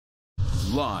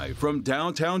Live from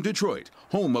downtown Detroit,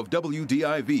 home of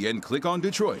WDIV and Click on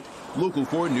Detroit, Local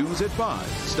 4 News at 5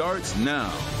 starts now.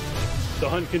 The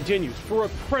hunt continues for a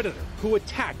predator who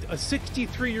attacked a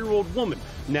 63-year-old woman.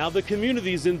 Now the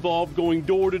community's involved, going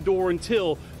door to door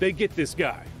until they get this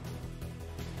guy.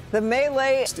 The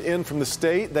melee in from the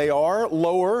state, they are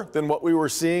lower than what we were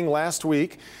seeing last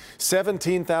week.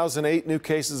 17,008 new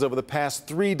cases over the past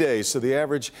 3 days, so the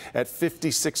average at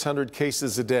 5,600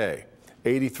 cases a day.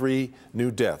 83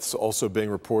 new deaths also being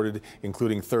reported,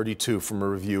 including 32 from a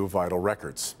review of vital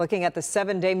records. Looking at the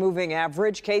 7-day moving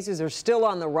average, cases are still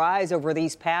on the rise over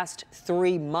these past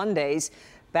 3 Mondays.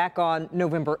 Back on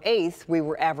November 8th, we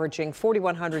were averaging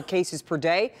 4,100 cases per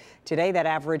day. Today, that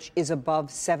average is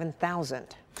above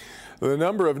 7,000. The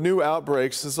number of new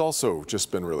outbreaks has also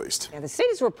just been released. Yeah, the state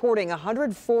is reporting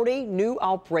 140 new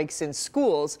outbreaks in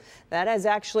schools. That is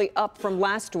actually up from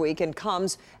last week and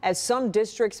comes as some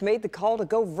districts made the call to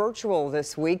go virtual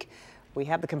this week. We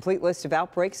have the complete list of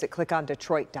outbreaks at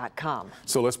clickondetroit.com.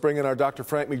 So let's bring in our Dr.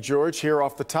 Frank McGeorge here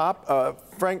off the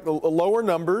top. Frank, the lower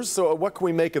numbers, so what can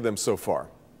we make of them so far?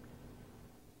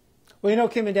 Well, you know,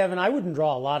 Kim and Devin, I wouldn't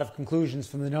draw a lot of conclusions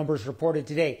from the numbers reported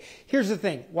today. Here's the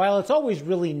thing. While it's always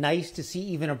really nice to see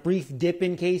even a brief dip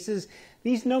in cases,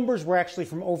 these numbers were actually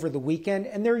from over the weekend,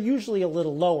 and they're usually a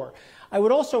little lower. I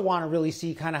would also want to really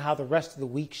see kind of how the rest of the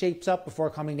week shapes up before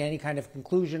coming to any kind of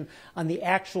conclusion on the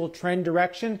actual trend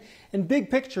direction. And big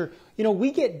picture, you know,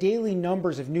 we get daily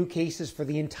numbers of new cases for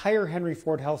the entire Henry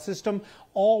Ford Health System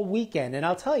all weekend. And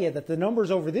I'll tell you that the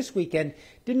numbers over this weekend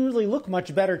didn't really look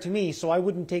much better to me, so I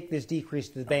wouldn't take this decrease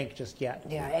to the bank just yet.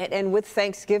 Yeah, and with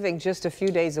Thanksgiving just a few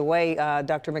days away,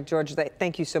 Dr. McGeorge,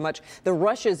 thank you so much. The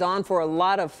rush is on for a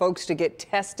lot of folks to get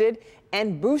tested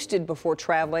and boosted before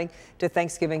traveling to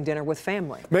Thanksgiving dinner with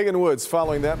family. Megan Woods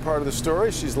following that part of the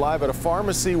story. She's live at a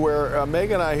pharmacy where,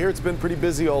 Megan, I hear it's been pretty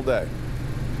busy all day.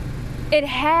 It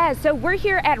has. So we're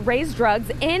here at Ray's Drugs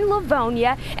in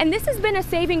Livonia, and this has been a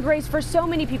saving grace for so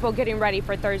many people getting ready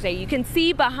for Thursday. You can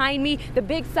see behind me the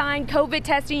big sign, COVID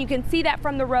testing. You can see that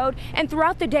from the road, and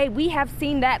throughout the day we have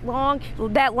seen that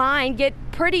line get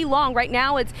pretty long. Right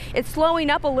now it's slowing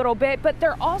up a little bit, but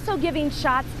they're also giving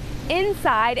shots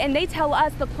inside, and they tell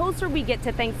us the closer we get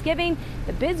to Thanksgiving,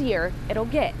 the busier it'll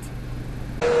get.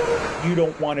 You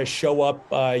don't want to show up,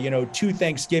 to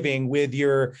Thanksgiving with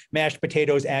your mashed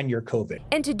potatoes and your COVID.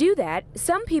 And to do that,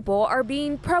 some people are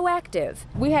being proactive.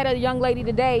 We had a young lady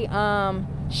today.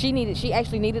 She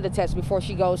actually needed a test before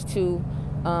she goes to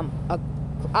out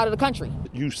of the country.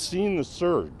 You've seen the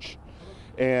surge,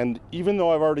 and even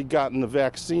though I've already gotten the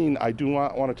vaccine, I do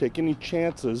not want to take any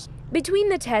chances. Between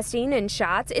the testing and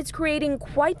shots, it's creating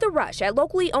quite the rush at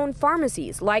locally owned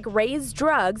pharmacies like Ray's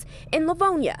Drugs in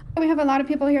Livonia. We have a lot of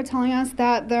people here telling us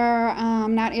that they're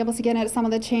not able to get into some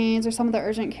of the chains, or some of the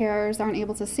urgent cares aren't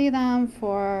able to see them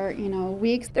for,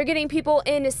 weeks. They're getting people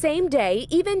in the same day,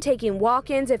 even taking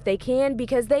walk-ins if they can,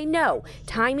 because they know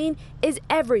timing is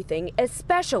everything,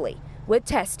 especially with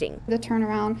testing. The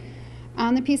turnaround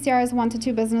on the PCR is 1 to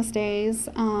 2 business days,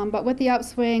 but with the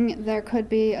upswing, there could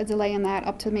be a delay in that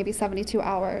up to maybe 72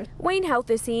 hours. Wayne Health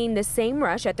is seeing the same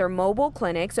rush at their mobile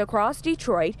clinics across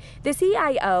Detroit. The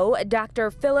CIO, Dr.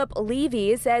 Philip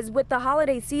Levy, says with the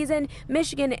holiday season,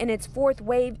 Michigan in its 4th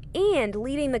wave and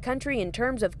leading the country in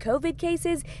terms of COVID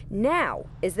cases, now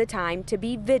is the time to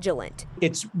be vigilant.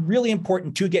 It's really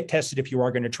important to get tested if you are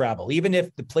going to travel. Even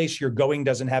if the place you're going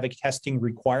doesn't have a testing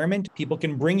requirement, people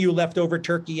can bring you leftover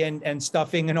turkey and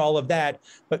stuffing and all of that,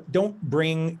 but don't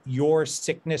bring your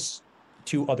sickness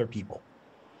to other people.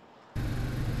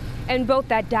 And both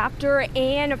that doctor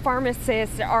and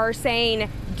pharmacist are saying,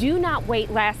 do not wait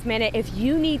last minute if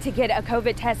you need to get a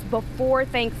COVID test before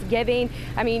Thanksgiving.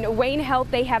 I mean, Wayne Health,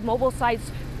 they have mobile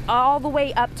sites all the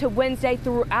way up to Wednesday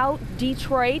throughout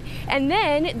Detroit. And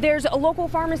then there's local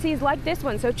pharmacies like this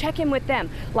one, so check in with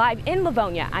them. Live in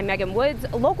Livonia, I'm Megan Woods,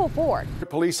 Local 4.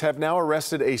 Police have now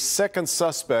arrested a second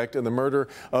suspect in the murder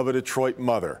of a Detroit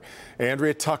mother.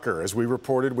 Andrea Tucker, as we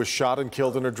reported, was shot and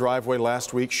killed in her driveway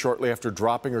last week shortly after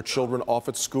dropping her children off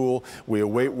at school. We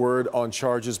await word on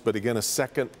charges, but again, a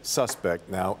second suspect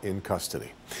now in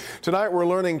custody. Tonight, we're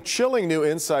learning chilling new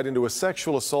insight into a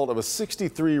sexual assault of a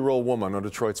 63-year-old woman on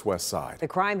Detroit's west side. The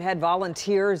crime had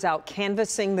volunteers out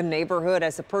canvassing the neighborhood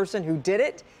as the person who did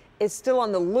it is still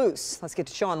on the loose. Let's get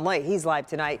to Sean Lay. He's live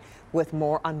tonight with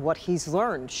more on what he's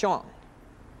learned. Sean.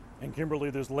 And Kimberly,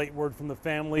 there's late word from the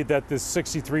family that this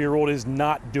 63-year-old is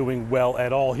not doing well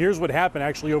at all. Here's what happened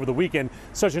actually over the weekend.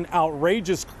 Such an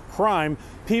outrageous crime.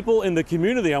 People in the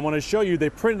community, I want to show you, they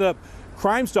printed up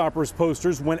Crime Stoppers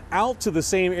posters went out to the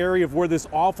same area of where this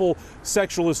awful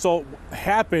sexual assault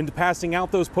happened, passing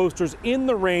out those posters in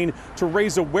the rain to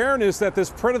raise awareness that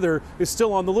this predator is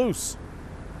still on the loose.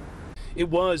 It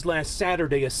was last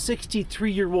Saturday, a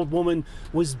 63-year-old woman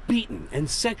was beaten and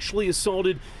sexually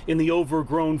assaulted in the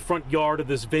overgrown front yard of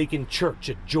this vacant church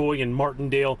at Joy in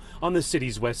Martindale on the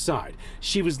city's west side.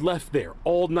 She was left there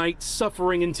all night,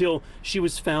 suffering until she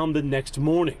was found the next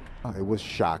morning. It was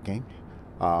shocking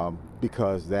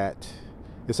because that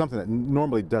is something that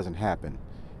normally doesn't happen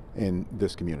in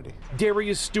this community.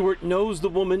 Darius Stewart knows the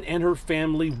woman and her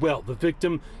family well. The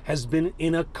victim has been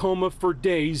in a coma for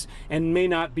days and may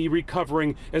not be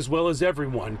recovering as well as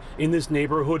everyone in this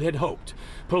neighborhood had hoped.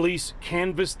 Police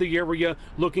canvassed the area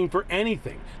looking for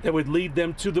anything that would lead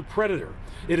them to the predator.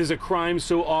 It is a crime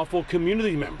so awful,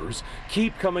 community members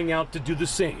keep coming out to do the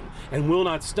same and will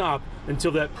not stop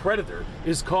until that predator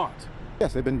is caught.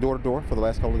 Yes, they've been door to door for the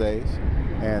last couple of days,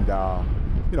 and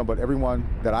but everyone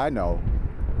that I know,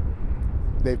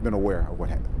 they've been aware of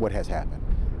what has happened.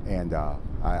 And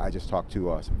I just talked to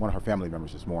one of her family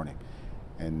members this morning,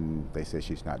 and they say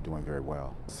she's not doing very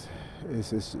well.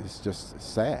 It's just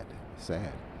sad.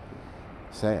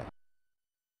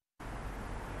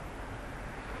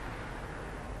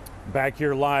 Back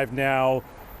here live now.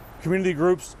 Community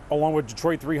groups, along with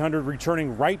Detroit 300,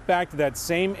 returning right back to that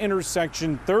same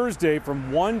intersection Thursday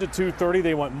from 1 to 2:30.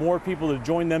 They want more people to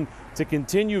join them to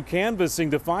continue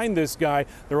canvassing to find this guy.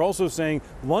 They're also saying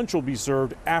lunch will be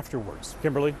served afterwards.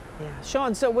 Kimberly? Yeah.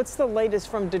 Sean, so what's the latest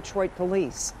from Detroit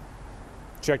police?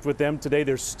 Checked with them today.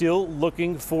 They're still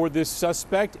looking for this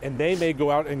suspect, and they may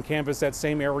go out and canvass that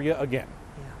same area again.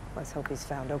 Yeah, let's hope he's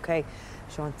found. Okay,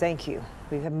 Sean, thank you.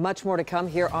 We have much more to come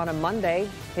here on a Monday.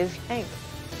 Here's Hank.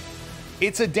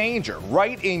 It's a danger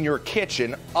right in your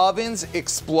kitchen, ovens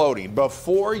exploding.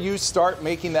 Before you start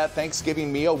making that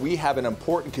Thanksgiving meal, we have an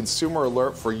important consumer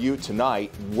alert for you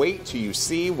tonight. Wait till you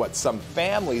see what some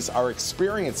families are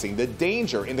experiencing. The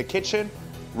danger in the kitchen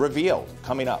revealed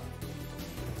coming up.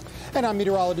 And I'm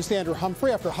meteorologist Andrew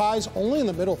Humphrey. After highs only in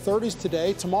the middle 30s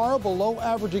today, tomorrow below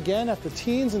average again after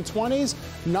teens and 20s.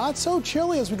 Not so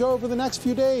chilly as we go over the next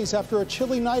few days after a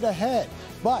chilly night ahead.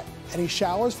 But any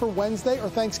showers for Wednesday or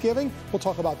Thanksgiving? We'll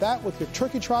talk about that with your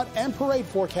turkey trot and parade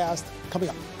forecast coming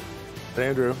up.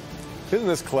 Andrew, isn't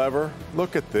this clever?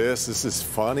 Look at this. This is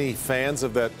funny. Fans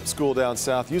of that school down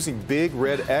south using big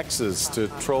red X's to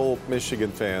troll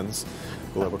Michigan fans.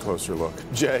 We'll have a closer look.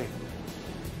 Jay.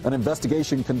 An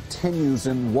investigation continues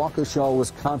in Waukesha,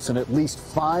 Wisconsin. At least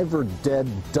 5 are dead,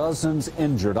 dozens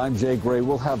injured. I'm Jay Gray.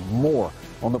 We'll have more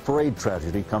on the parade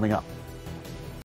tragedy coming up.